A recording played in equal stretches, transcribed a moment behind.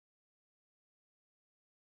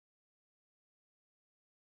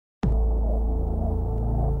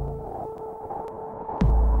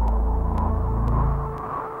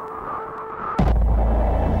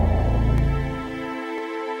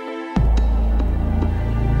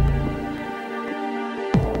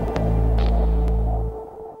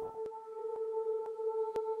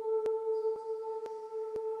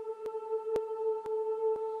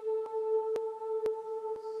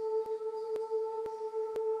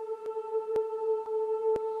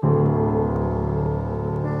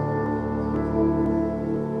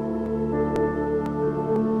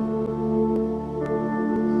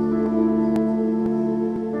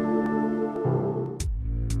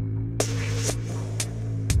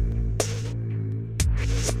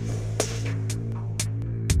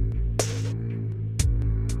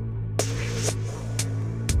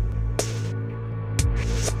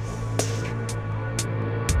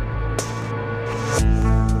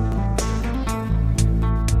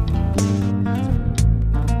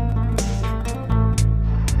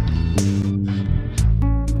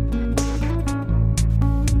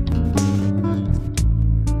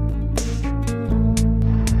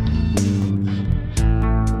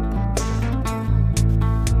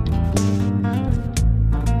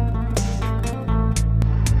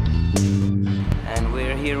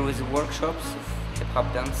workshops of hip-hop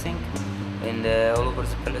dancing in all over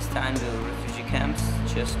Palestine, the refugee camps,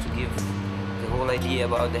 just to give the whole idea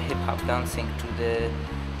about the hip-hop dancing to the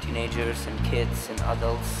teenagers and kids and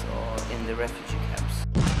adults in the refugee camps.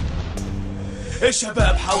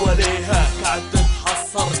 الشباب حواليها قاعد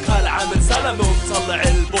تتحصر، كان عامل سلام ومطلع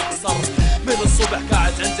البوكسر من الصبح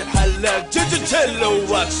قاعد عند الحلاق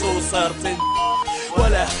جلوك شو صرت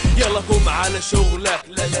ولا يلا قوم على شغلك،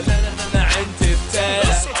 لا لا لا انا عندي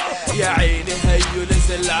بتاع يا عيني هيو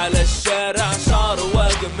نزل على الشارع شعر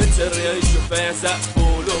واقف متر يشوف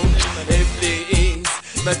يسقفولو ابليس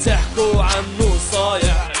ما تحكوا عنه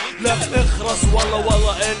صايع، لك اخرس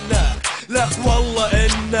والله انك لك والله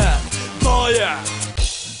انك ضايع.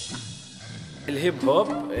 الهيب هوب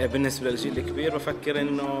بالنسبة للجيل الكبير بفكر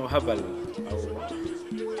انه هبل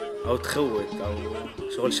او تخوت او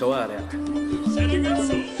شغل شوارع.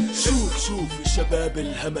 شوف الشباب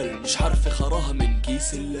الهمل مش عارف خراها من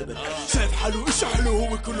كيس اللبن، شايف حاله ايش حلو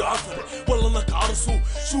هو كله عفن والله انك عرسو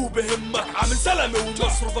شو بهمك، عامل سلامة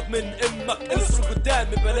ومصرفك من امك، اصرف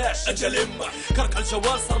قدامي بلاش اجل امك، كرك على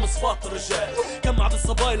الجوال صار مصفات الرجال، كم عدد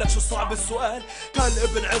صبايلك شو صعب السؤال، كان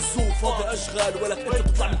ابن عزو فاضي اشغال ولك انت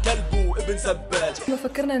بتطلع من كلب وابن زبال. لما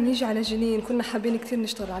فكرنا نيجي على جنين كنا حابين كثير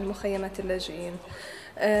نشتغل على مخيمات اللاجئين.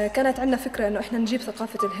 كانت عندنا فكرة إنه إحنا نجيب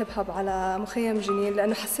ثقافة الهيب هوب على مخيم جنين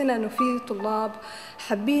لأنه حسينا إنه في طلاب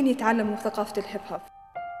حابين يتعلموا ثقافة الهيب هوب.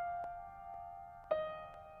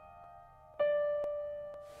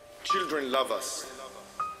 Children love us.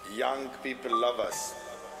 Young people love us.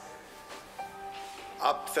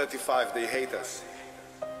 Up 35, they hate us.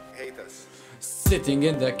 Hate us. Sitting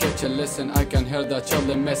in the kitchen, listen, I can hear the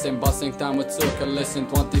children messing, passing time with circle, listen,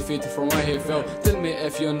 20 feet from where he fell. Tell me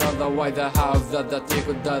if you know the why, the how, that he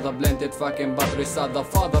could die, the blended fucking battery side, the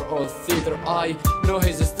father of theater. I know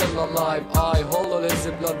he's still alive, I hold his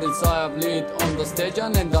blood inside, I bleed on the stage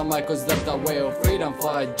and in the mic, cause that's the way of freedom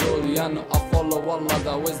fight. Julian, I follow Allah,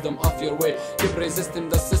 the wisdom of your way. Keep resisting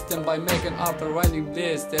the system by making art, writing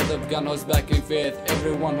this. State of gun who's backing faith,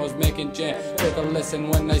 everyone who's making change. Better listen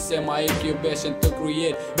when I say my incubation to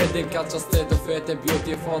create, building culture, state of faith,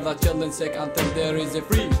 beauty for the children's sake until there is a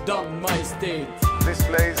freedom, my state. This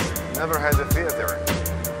place never had a theater.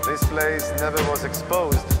 This place never was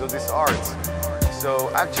exposed to this art. So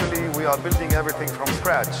actually we are building everything from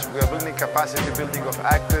scratch. We are building capacity building of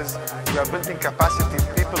actors. We are building capacity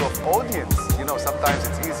people of audience. You know, sometimes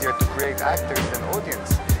it's easier to create actors than audience.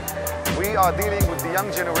 We are dealing with the young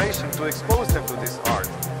generation to expose them to this art.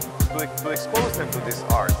 To expose them to this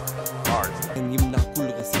art. كان يمنع كل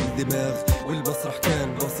غسيل دماغ والمسرح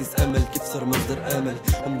كان باصص امل كيف صار مصدر امل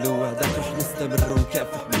عملوا وعدك رح نستمر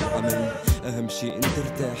ونكافح بالعمل اهم شيء انت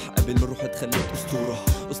ارتاح قبل ما نروح تخليك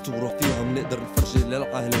اسطوره فيها بنقدر نفرجي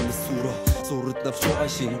للعالم الصوره صورتنا في شو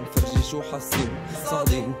عايشين نفرجي شو حاسين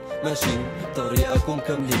صاعدين ماشيين طريقكم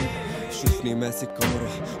كاملين شوفني ماسك كاميرا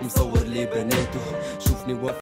ومصور لي بناته شوفني